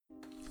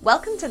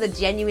Welcome to the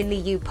Genuinely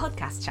You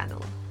podcast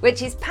channel,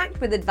 which is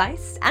packed with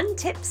advice and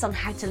tips on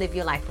how to live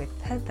your life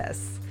with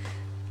purpose.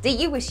 Do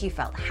you wish you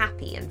felt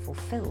happy and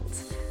fulfilled?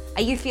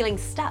 Are you feeling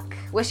stuck,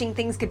 wishing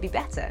things could be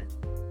better?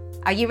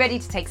 Are you ready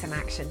to take some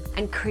action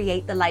and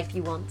create the life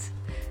you want?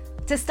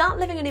 To start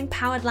living an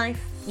empowered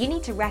life, you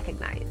need to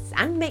recognize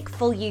and make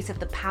full use of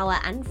the power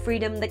and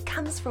freedom that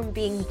comes from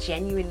being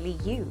genuinely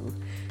you.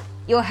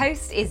 Your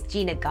host is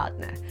Gina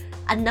Gardner,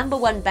 a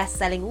 #1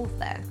 best-selling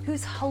author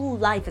whose whole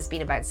life has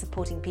been about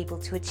supporting people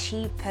to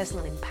achieve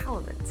personal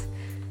empowerment,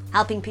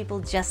 helping people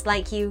just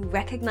like you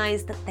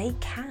recognize that they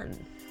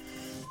can.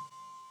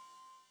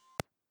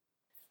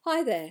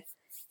 Hi there,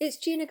 it's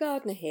Gina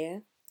Gardner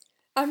here.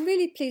 I'm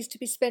really pleased to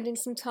be spending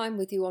some time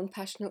with you on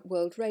Passionate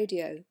World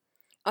Radio.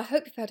 I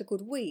hope you've had a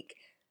good week.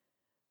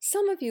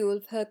 Some of you will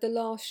have heard the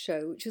last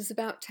show, which was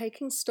about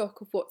taking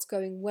stock of what's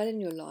going well in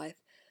your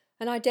life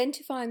and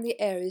identifying the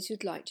areas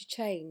you'd like to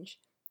change.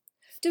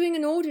 Doing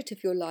an audit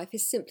of your life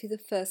is simply the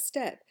first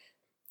step.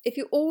 If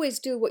you always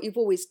do what you've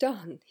always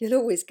done, you'll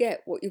always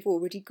get what you've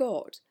already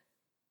got.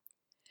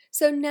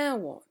 So now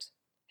what?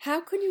 How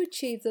can you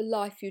achieve the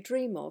life you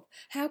dream of?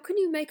 How can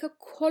you make a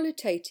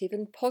qualitative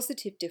and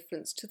positive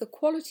difference to the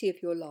quality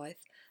of your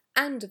life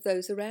and of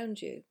those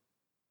around you?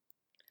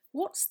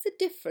 What's the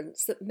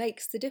difference that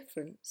makes the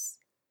difference?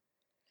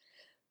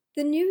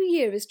 The new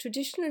year is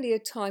traditionally a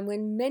time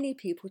when many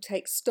people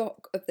take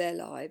stock of their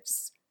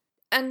lives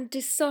and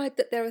decide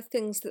that there are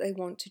things that they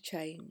want to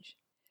change.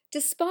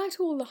 Despite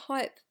all the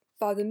hype,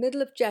 by the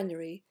middle of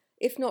January,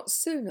 if not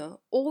sooner,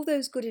 all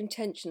those good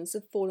intentions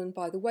have fallen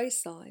by the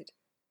wayside.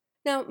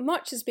 Now,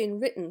 much has been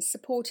written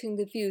supporting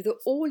the view that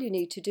all you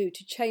need to do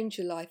to change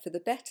your life for the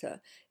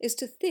better is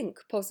to think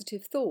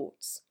positive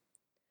thoughts.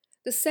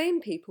 The same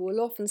people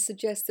will often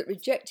suggest that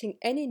rejecting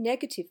any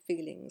negative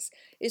feelings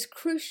is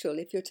crucial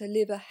if you're to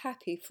live a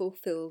happy,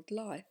 fulfilled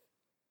life.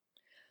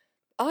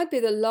 I'd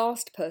be the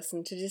last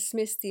person to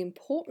dismiss the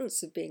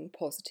importance of being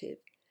positive,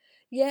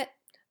 yet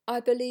I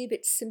believe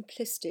it's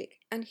simplistic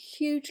and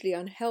hugely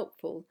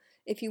unhelpful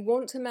if you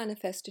want to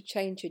manifest a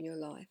change in your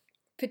life,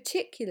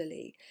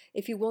 particularly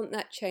if you want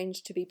that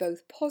change to be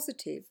both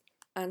positive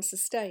and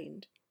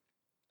sustained.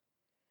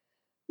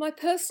 My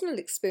personal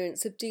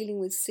experience of dealing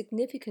with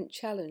significant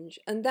challenge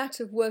and that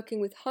of working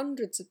with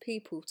hundreds of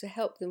people to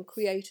help them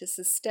create a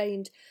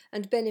sustained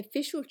and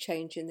beneficial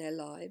change in their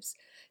lives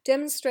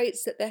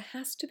demonstrates that there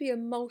has to be a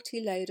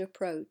multi-layered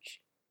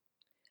approach.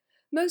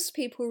 Most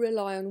people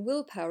rely on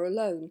willpower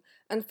alone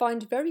and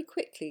find very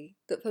quickly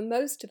that for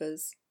most of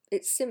us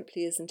it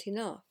simply isn't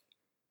enough.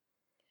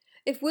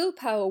 If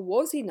willpower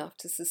was enough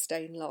to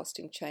sustain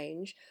lasting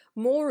change,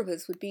 more of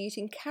us would be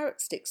eating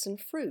carrot sticks and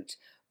fruit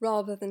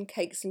rather than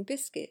cakes and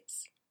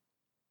biscuits.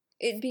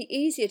 It'd be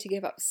easier to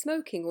give up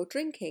smoking or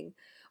drinking,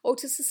 or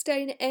to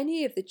sustain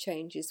any of the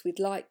changes we'd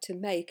like to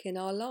make in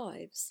our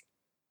lives.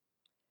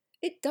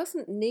 It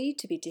doesn't need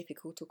to be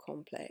difficult or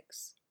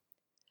complex.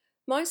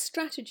 My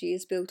strategy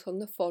is built on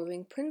the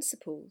following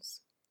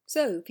principles.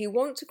 So, if you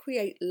want to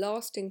create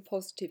lasting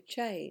positive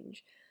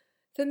change,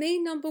 for me,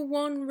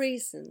 #1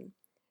 reason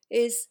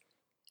is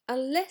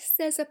unless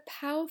there's a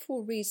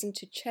powerful reason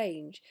to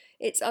change,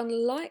 it's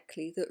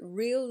unlikely that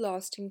real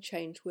lasting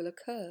change will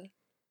occur.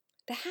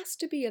 There has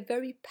to be a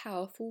very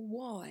powerful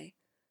why.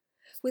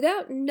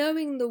 Without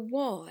knowing the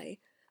why,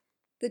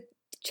 the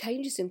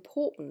change is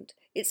important.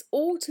 It's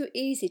all too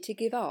easy to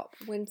give up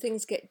when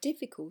things get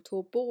difficult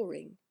or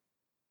boring.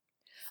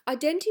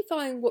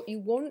 Identifying what you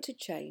want to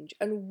change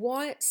and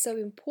why it's so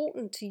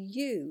important to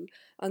you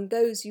and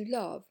those you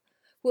love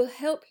will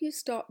help you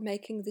start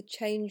making the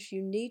change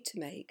you need to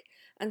make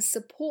and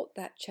support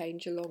that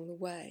change along the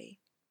way.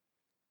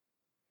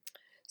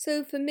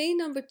 So for me,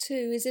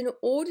 #2 is in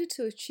order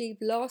to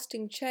achieve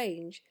lasting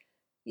change,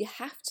 you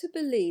have to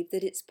believe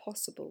that it's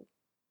possible.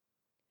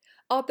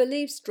 Our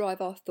beliefs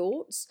drive our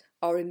thoughts,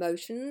 our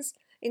emotions.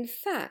 In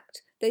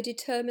fact, they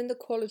determine the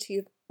quality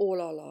of all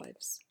our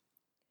lives.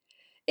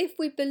 If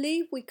we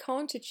believe we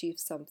can't achieve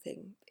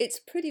something, it's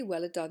pretty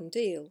well a done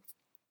deal.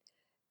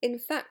 In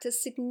fact, a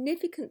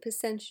significant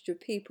percentage of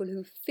people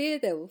who fear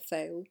they will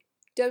fail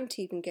don't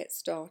even get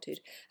started.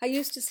 I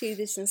used to see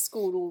this in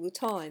school all the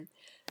time.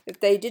 If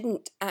they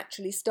didn't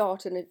actually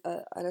start an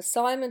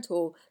assignment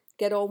or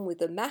get on with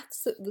the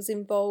maths that was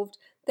involved,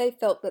 they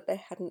felt that they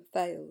hadn't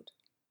failed.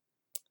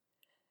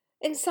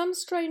 In some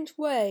strange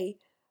way,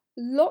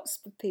 lots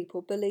of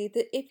people believe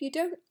that if you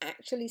don't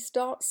actually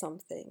start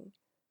something,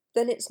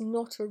 then it's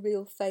not a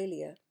real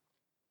failure.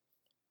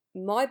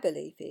 My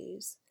belief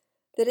is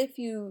that if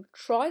you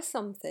try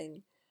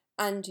something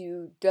and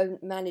you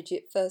don't manage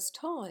it first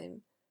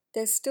time,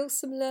 there's still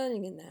some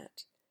learning in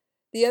that.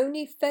 The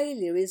only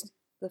failure is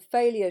the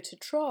failure to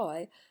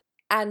try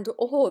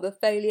or the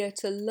failure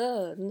to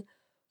learn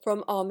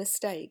from our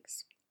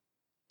mistakes.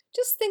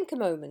 Just think a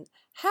moment.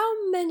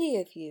 How many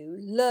of you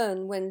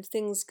learn when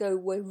things go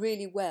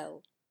really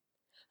well?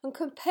 And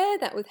compare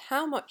that with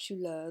how much you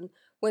learn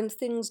when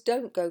things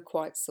don't go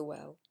quite so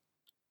well.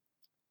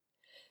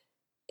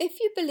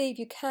 If you believe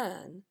you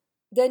can,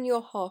 then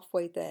you're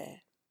halfway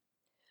there.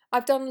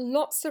 I've done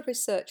lots of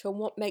research on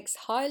what makes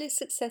highly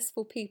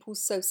successful people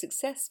so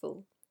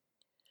successful.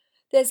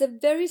 There's a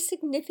very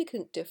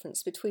significant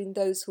difference between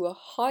those who are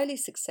highly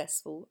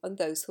successful and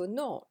those who are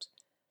not.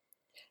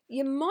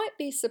 You might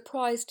be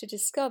surprised to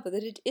discover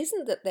that it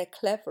isn't that they're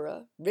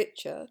cleverer,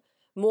 richer,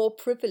 more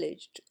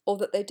privileged, or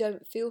that they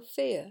don't feel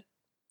fear.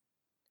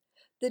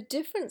 The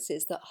difference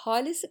is that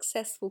highly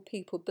successful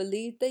people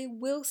believe they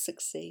will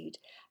succeed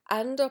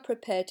and are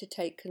prepared to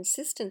take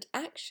consistent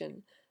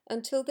action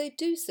until they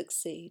do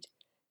succeed,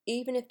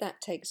 even if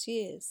that takes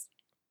years.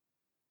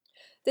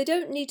 They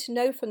don't need to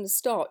know from the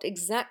start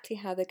exactly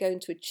how they're going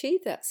to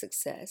achieve that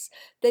success.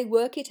 They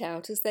work it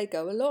out as they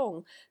go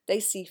along. They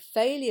see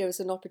failure as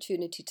an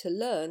opportunity to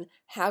learn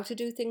how to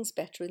do things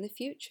better in the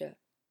future.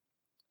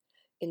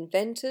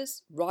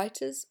 Inventors,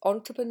 writers,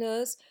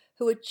 entrepreneurs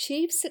who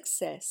achieve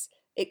success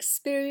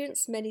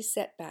experience many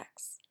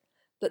setbacks,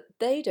 but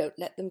they don't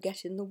let them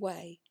get in the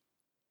way.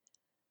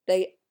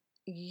 They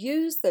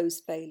use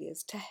those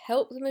failures to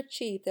help them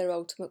achieve their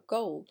ultimate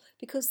goal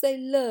because they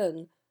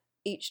learn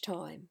each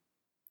time.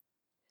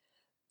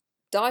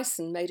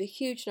 Dyson made a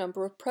huge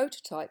number of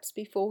prototypes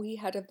before he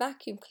had a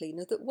vacuum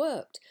cleaner that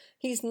worked.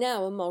 He's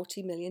now a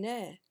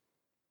multi-millionaire.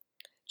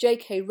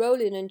 J.K.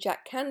 Rowling and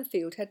Jack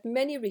Canfield had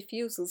many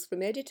refusals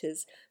from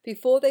editors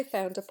before they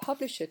found a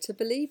publisher to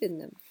believe in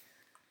them,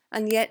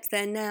 and yet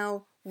they're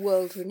now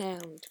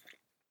world-renowned.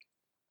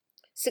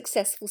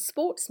 Successful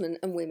sportsmen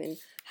and women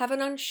have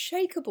an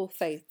unshakable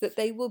faith that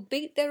they will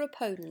beat their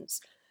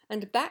opponents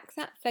and back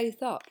that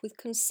faith up with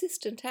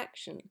consistent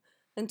action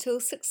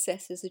until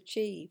success is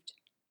achieved.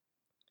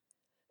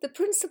 The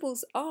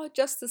principles are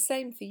just the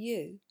same for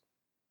you.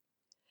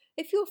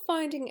 If you're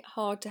finding it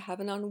hard to have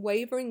an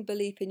unwavering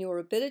belief in your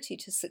ability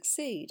to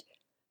succeed,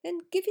 then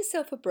give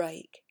yourself a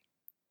break.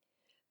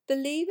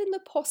 Believe in the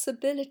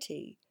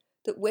possibility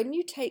that when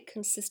you take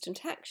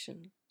consistent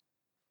action,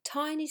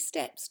 tiny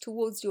steps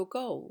towards your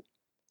goal,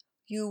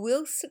 you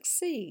will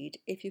succeed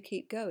if you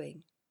keep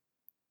going.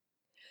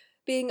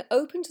 Being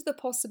open to the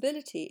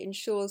possibility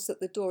ensures that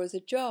the door is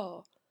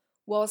ajar,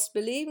 whilst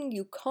believing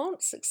you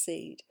can't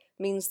succeed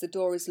means the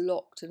door is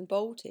locked and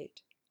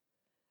bolted.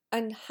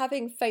 And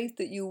having faith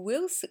that you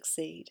will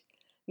succeed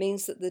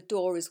means that the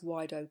door is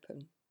wide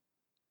open.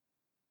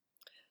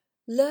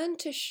 Learn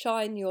to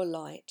shine your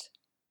light.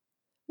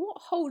 What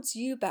holds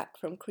you back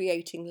from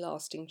creating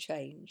lasting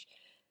change?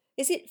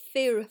 Is it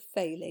fear of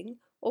failing,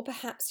 or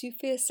perhaps you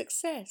fear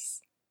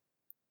success?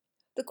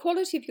 The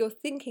quality of your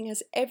thinking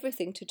has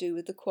everything to do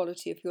with the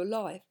quality of your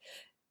life.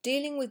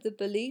 Dealing with the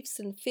beliefs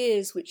and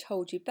fears which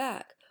hold you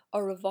back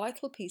are a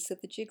vital piece of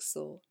the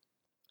jigsaw.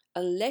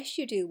 Unless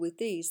you deal with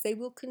these, they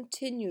will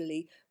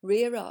continually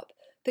rear up,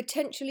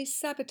 potentially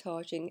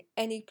sabotaging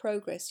any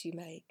progress you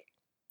make.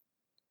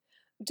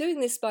 Doing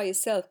this by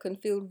yourself can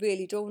feel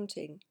really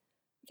daunting.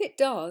 If it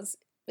does,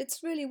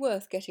 it's really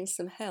worth getting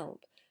some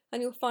help,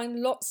 and you'll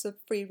find lots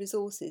of free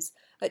resources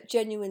at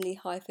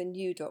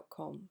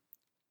genuinely-you.com.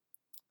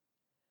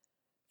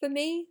 For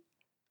me,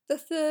 the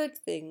third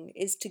thing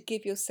is to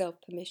give yourself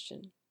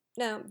permission.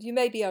 Now, you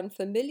may be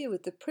unfamiliar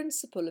with the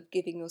principle of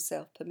giving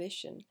yourself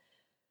permission,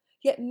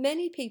 yet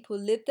many people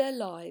live their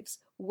lives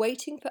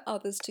waiting for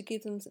others to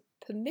give them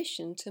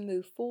permission to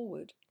move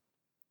forward.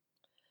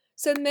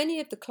 So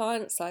many of the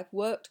clients I've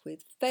worked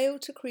with fail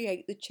to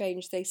create the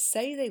change they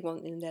say they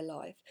want in their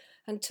life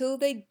until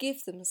they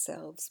give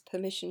themselves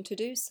permission to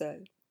do so.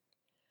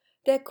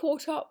 They're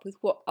caught up with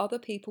what other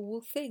people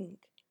will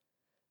think.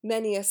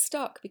 Many are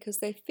stuck because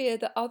they fear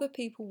that other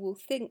people will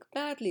think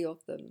badly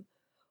of them,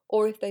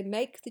 or if they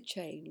make the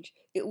change,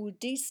 it will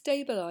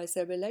destabilise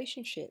their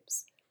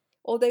relationships,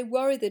 or they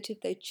worry that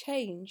if they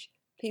change,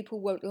 people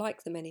won't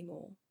like them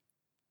anymore.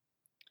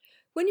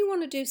 When you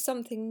want to do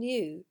something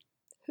new,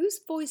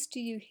 whose voice do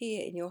you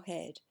hear in your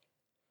head?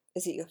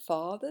 Is it your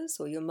father's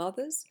or your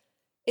mother's?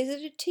 Is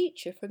it a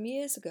teacher from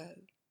years ago?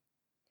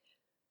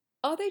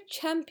 Are they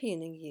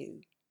championing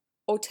you,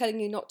 or telling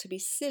you not to be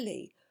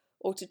silly,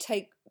 or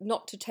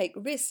not to take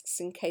risks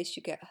in case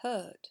you get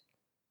hurt?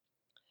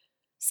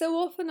 So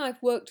often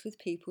I've worked with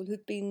people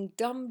who've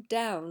dumbed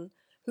down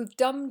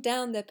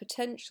their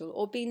potential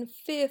or been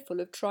fearful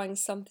of trying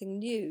something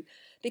new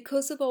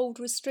because of old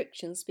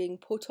restrictions being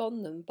put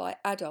on them by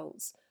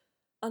adults,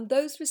 and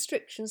those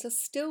restrictions are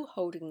still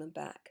holding them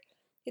back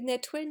in their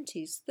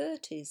 20s,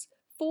 30s,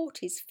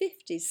 40s,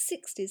 50s,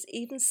 60s,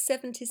 even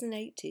 70s and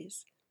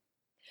 80s.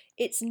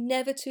 It's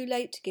never too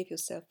late to give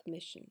yourself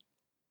permission.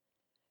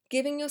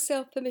 Giving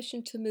yourself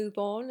permission to move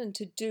on and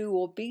to do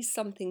or be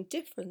something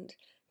different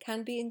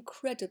can be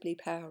incredibly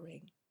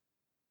empowering.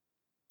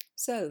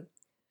 So,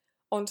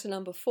 on to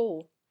number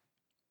 4.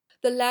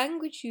 The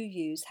language you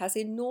use has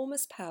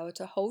enormous power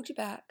to hold you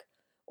back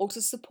or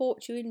to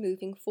support you in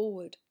moving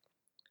forward.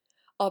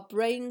 Our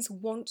brains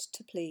want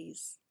to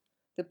please.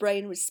 The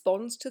brain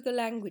responds to the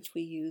language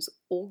we use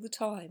all the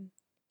time.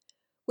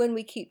 When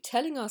we keep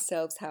telling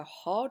ourselves how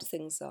hard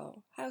things are,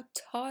 how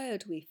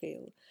tired we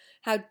feel,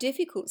 how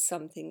difficult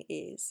something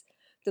is,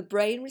 the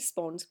brain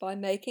responds by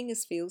making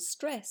us feel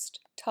stressed,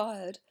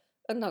 tired,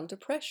 and under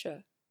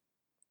pressure.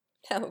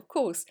 Now, of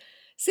course,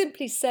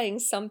 simply saying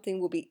something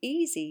will be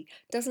easy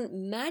doesn't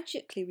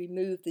magically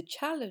remove the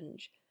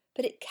challenge,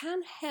 but it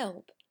can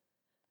help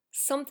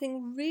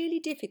something really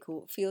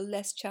difficult feel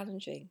less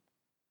challenging.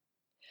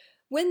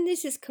 When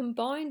this is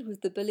combined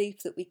with the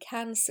belief that we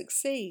can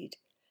succeed,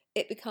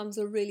 it becomes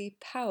a really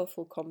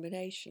powerful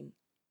combination.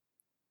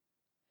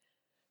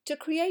 To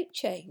create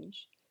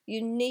change,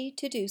 you need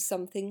to do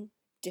something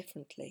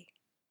differently.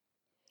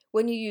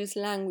 When you use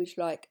language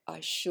like I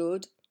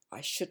should, I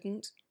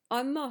shouldn't,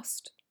 I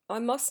must, I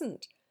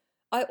mustn't,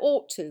 I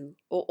ought to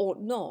or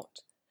ought not,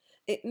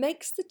 it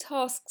makes the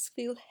tasks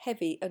feel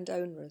heavy and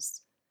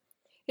onerous.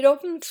 It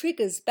often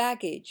triggers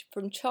baggage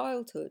from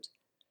childhood,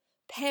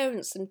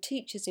 parents and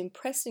teachers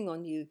impressing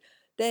on you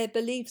their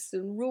beliefs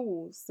and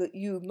rules that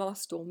you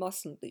must or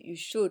mustn't, that you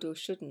should or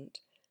shouldn't.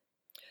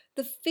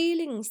 The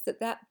feelings that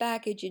that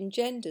baggage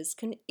engenders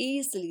can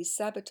easily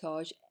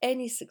sabotage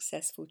any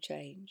successful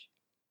change.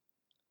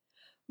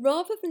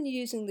 Rather than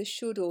using the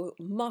should or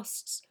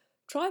musts,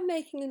 try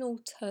making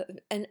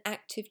an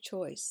active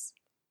choice.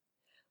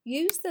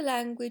 Use the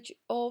language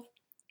of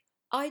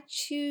I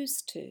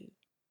choose to.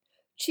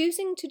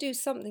 Choosing to do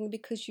something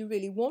because you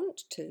really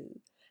want to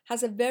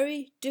has a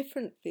very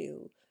different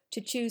feel to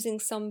doing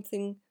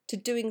something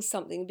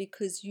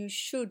because you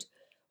should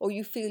or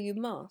you feel you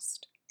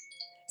must.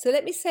 So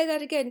let me say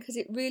that again because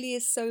it really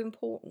is so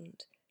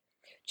important.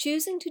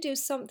 Choosing to do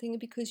something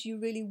because you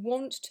really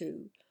want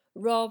to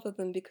rather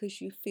than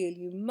because you feel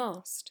you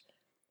must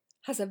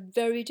has a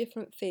very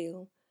different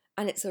feel,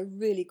 and it's a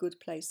really good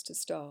place to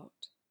start.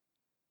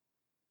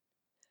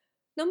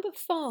 Number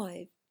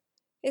 5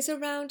 is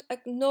around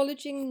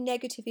acknowledging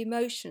negative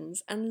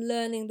emotions and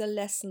learning the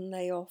lesson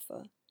they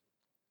offer.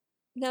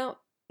 Now,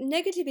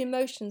 negative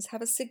emotions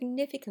have a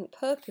significant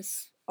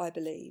purpose, I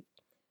believe.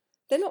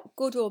 They're not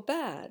good or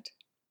bad.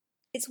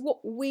 It's what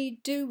we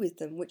do with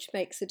them which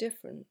makes a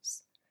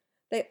difference.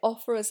 They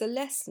offer us a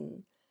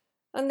lesson,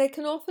 and they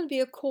can often be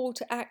a call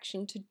to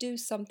action to do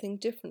something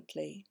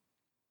differently.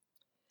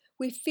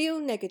 We feel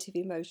negative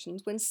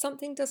emotions when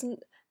something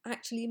doesn't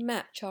actually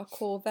match our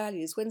core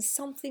values, when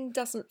something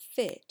doesn't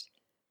fit.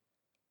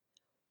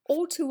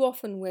 All too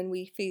often when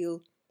we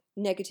feel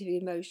negative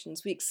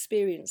emotions, we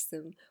experience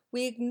them,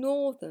 we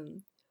ignore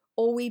them,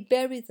 or we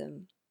bury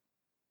them.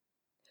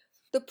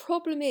 The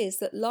problem is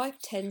that life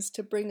tends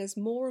to bring us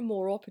more and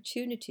more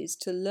opportunities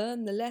to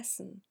learn the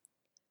lesson.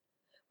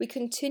 We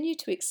continue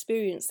to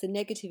experience the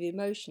negative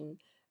emotion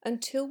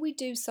until we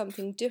do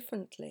something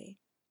differently.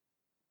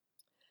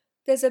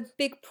 There's a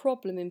big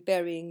problem in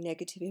burying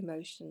negative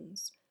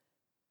emotions.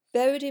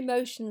 Buried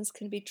emotions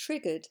can be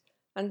triggered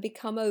and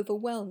become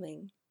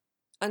overwhelming,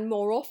 and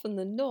more often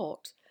than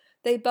not,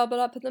 they bubble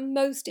up at the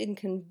most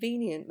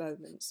inconvenient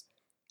moments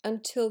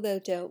until they're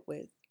dealt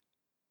with.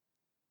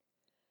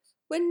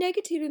 When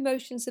negative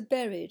emotions are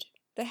buried,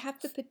 they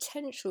have the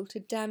potential to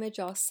damage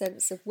our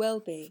sense of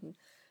well-being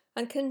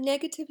and can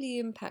negatively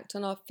impact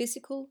on our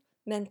physical,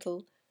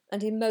 mental,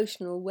 and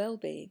emotional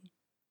well-being.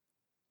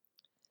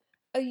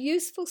 A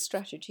useful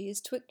strategy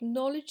is to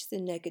acknowledge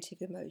the negative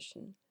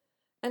emotion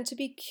and to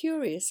be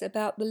curious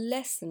about the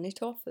lesson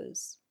it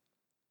offers.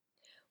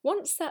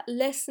 Once that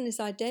lesson is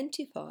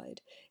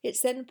identified,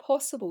 it's then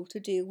possible to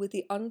deal with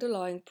the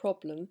underlying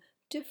problem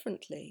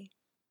differently.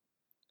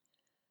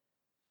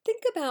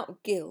 Think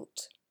about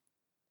guilt.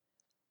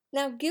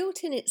 Now, guilt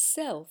in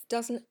itself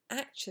doesn't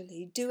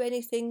actually do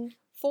anything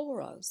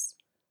for us.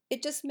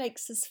 It just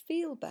makes us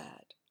feel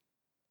bad.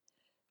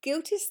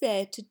 Guilt is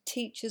there to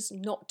teach us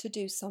not to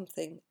do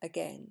something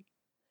again,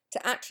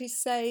 to actually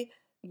say,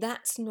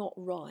 that's not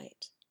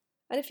right.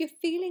 And if you're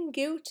feeling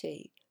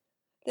guilty,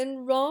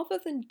 then rather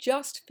than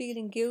just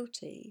feeling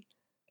guilty,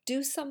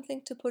 do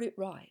something to put it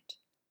right.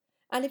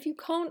 And if you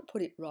can't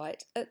put it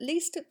right, at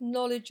least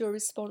acknowledge your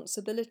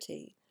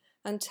responsibility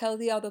and tell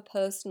the other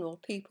person or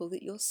people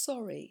that you're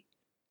sorry.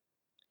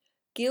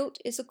 Guilt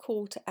is a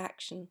call to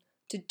action,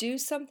 to do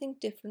something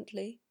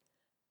differently.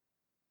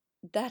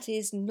 That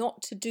is,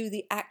 not to do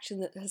the action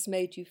that has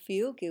made you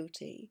feel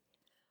guilty,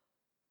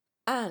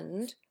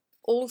 and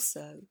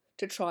also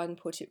to try and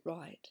put it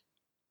right.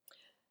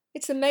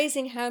 It's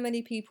amazing how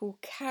many people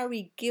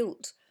carry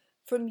guilt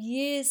from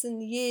years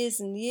and years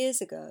and years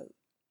ago.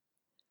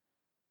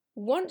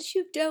 Once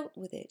you've dealt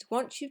with it,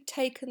 once you've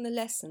taken the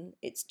lesson,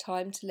 it's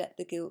time to let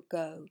the guilt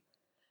go.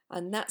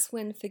 And that's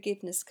when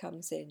forgiveness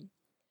comes in.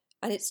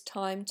 And it's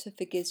time to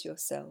forgive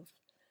yourself.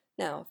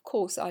 Now, of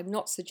course, I'm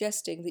not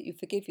suggesting that you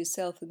forgive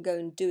yourself and go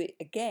and do it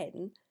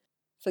again.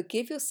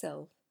 Forgive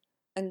yourself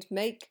and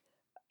make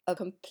a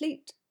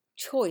complete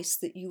choice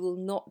that you will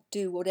not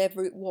do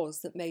whatever it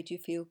was that made you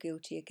feel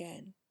guilty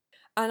again.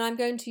 And I'm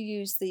going to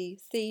use the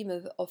theme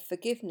of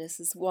forgiveness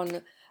as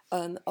one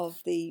of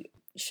the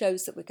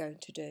shows that we're going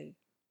to do.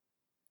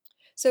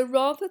 So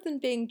rather than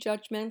being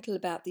judgmental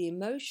about the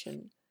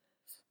emotion,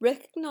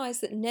 recognise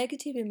that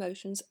negative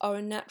emotions are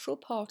a natural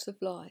part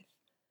of life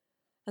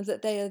and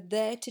that they are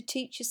there to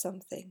teach you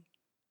something.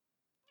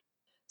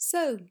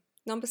 So,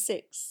 number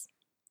 6,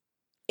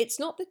 it's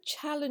not the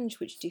challenge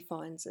which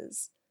defines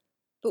us,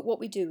 but what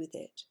we do with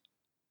it.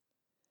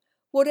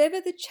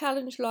 Whatever the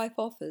challenge life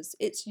offers,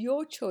 it's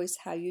your choice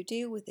how you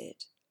deal with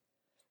it.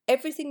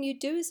 Everything you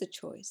do is a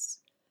choice,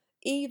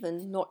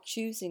 even not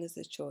choosing is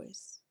a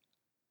choice.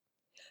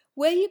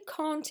 Where you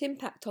can't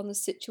impact on the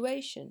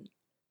situation,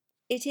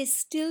 it is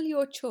still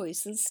your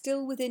choice and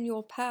still within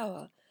your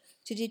power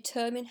to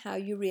determine how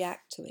you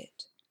react to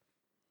it.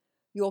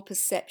 Your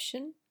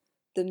perception,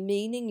 the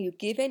meaning you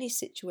give any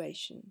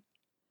situation,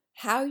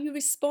 how you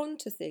respond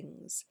to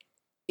things,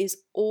 is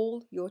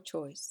all your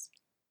choice.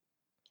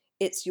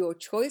 It's your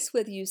choice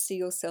whether you see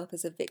yourself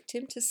as a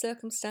victim to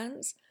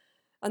circumstance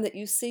and that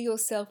you see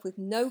yourself with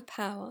no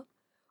power,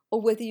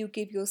 or whether you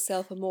give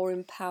yourself a more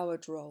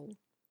empowered role.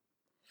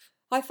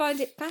 I find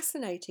it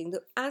fascinating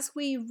that as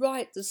we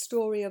write the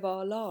story of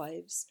our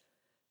lives,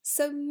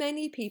 so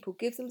many people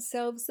give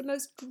themselves the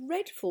most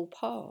dreadful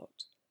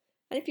part.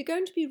 And if you're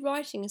going to be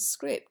writing a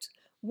script,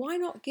 why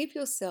not give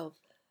yourself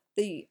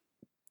the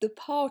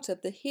part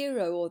of the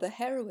hero or the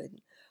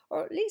heroine,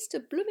 or at least a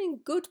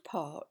blooming good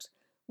part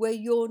where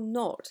you're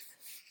not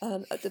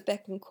at the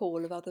beck and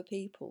call of other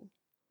people,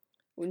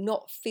 or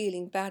not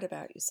feeling bad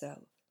about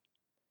yourself.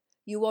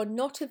 You are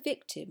not a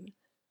victim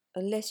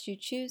unless you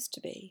choose to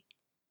be.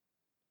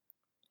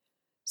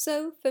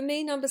 So for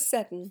me, number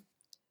 7,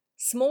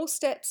 small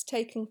steps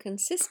taken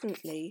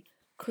consistently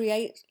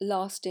create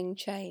lasting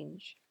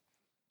change.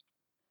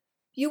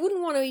 You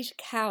wouldn't want to eat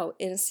a cow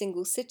in a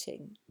single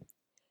sitting,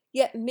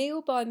 yet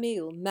meal by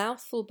meal,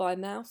 mouthful by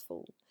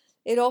mouthful,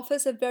 it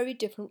offers a very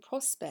different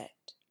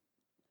prospect.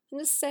 And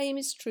the same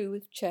is true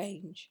with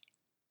change.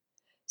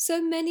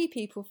 So many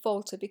people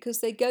falter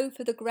because they go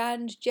for the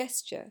grand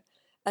gesture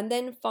and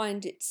then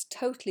find it's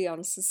totally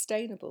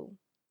unsustainable.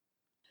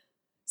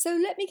 So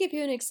let me give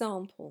you an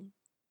example.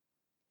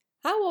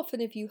 How often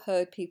have you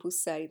heard people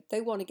say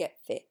they want to get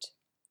fit?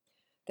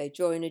 They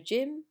join a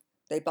gym,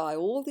 they buy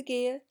all the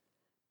gear,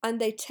 and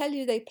they tell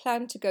you they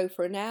plan to go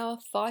for an hour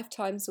 5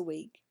 times a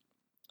week.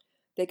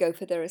 They go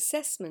for their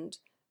assessment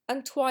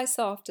and twice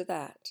after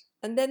that,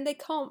 and then they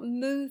can't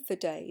move for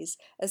days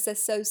as they're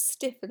so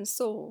stiff and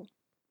sore.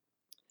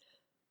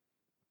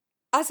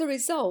 As a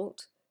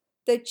result,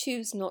 they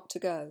choose not to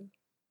go.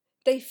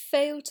 They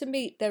fail to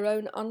meet their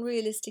own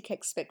unrealistic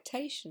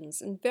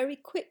expectations and very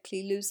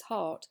quickly lose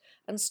heart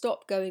and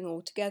stop going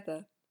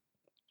altogether.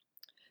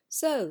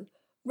 So,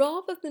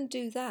 rather than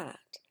do that,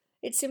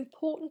 it's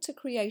important to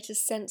create a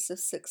sense of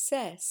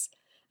success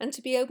and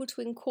to be able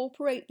to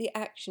incorporate the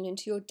action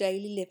into your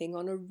daily living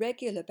on a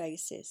regular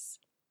basis.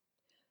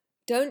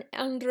 Don't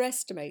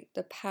underestimate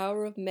the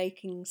power of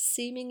making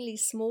seemingly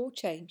small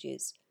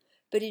changes,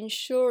 but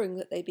ensuring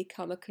that they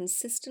become a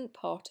consistent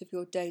part of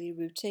your daily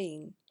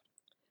routine.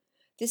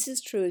 This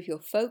is true of your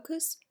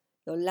focus,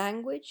 your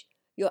language,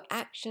 your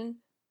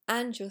action,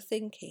 and your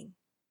thinking.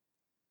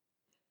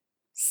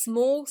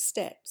 Small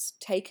steps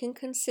taken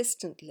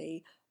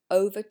consistently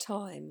over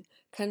time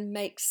can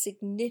make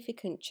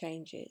significant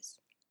changes.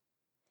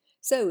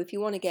 So if you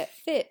want to get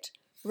fit,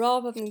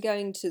 rather than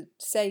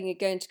saying you're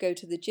going to go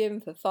to the gym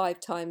for 5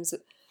 times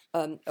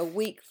a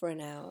week for an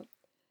hour,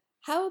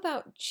 how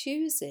about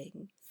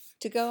choosing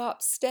to go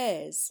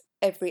upstairs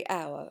every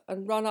hour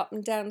and run up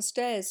and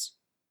downstairs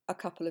a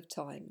couple of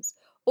times,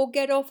 or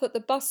get off at the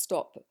bus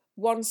stop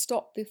 1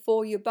 stop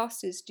before your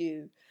bus is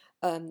due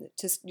to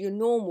your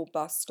normal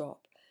bus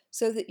stop,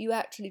 so that you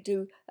actually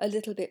do a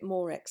little bit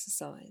more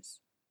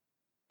exercise.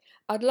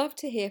 I'd love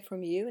to hear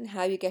from you and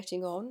how you're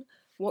getting on,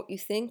 what you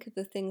think of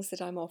the things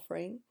that I'm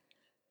offering.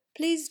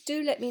 Please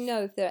do let me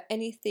know if there are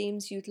any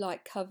themes you'd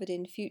like covered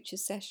in future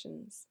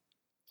sessions.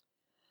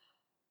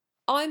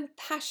 I'm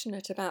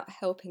passionate about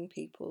helping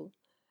people,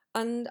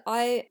 and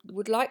I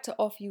would like to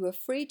offer you a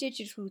free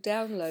digital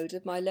download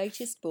of my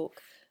latest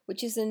book,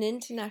 which is an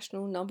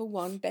international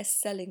 #1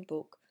 best-selling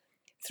book,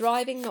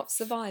 Thriving Not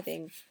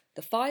Surviving: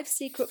 The 5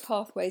 Secret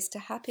Pathways to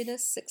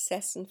Happiness,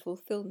 Success and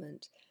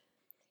Fulfillment.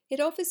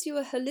 It offers you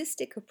a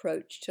holistic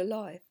approach to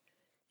life.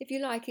 If you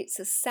like, it's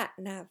a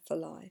sat-nav for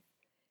life.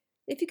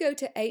 If you go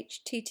to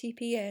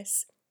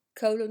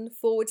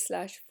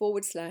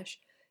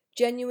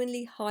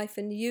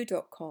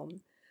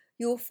https://genuinely-u.com,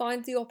 you'll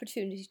find the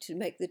opportunity to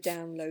make the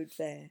download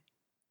there.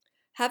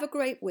 Have a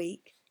great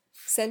week.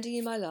 Sending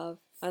you my love,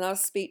 and I'll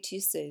speak to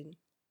you soon.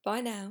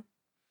 Bye now.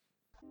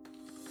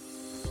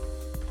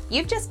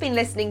 You've just been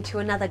listening to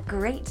another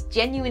great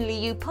Genuinely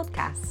You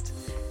podcast.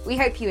 We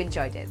hope you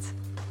enjoyed it.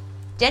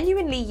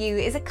 Genuinely You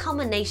is a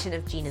culmination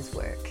of Gina's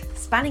work,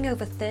 spanning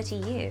over 30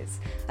 years,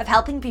 of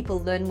helping people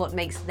learn what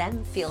makes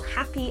them feel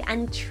happy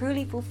and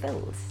truly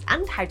fulfilled,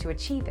 and how to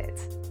achieve it.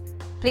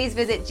 Please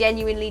visit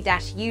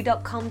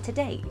genuinely-u.com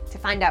today to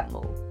find out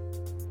more.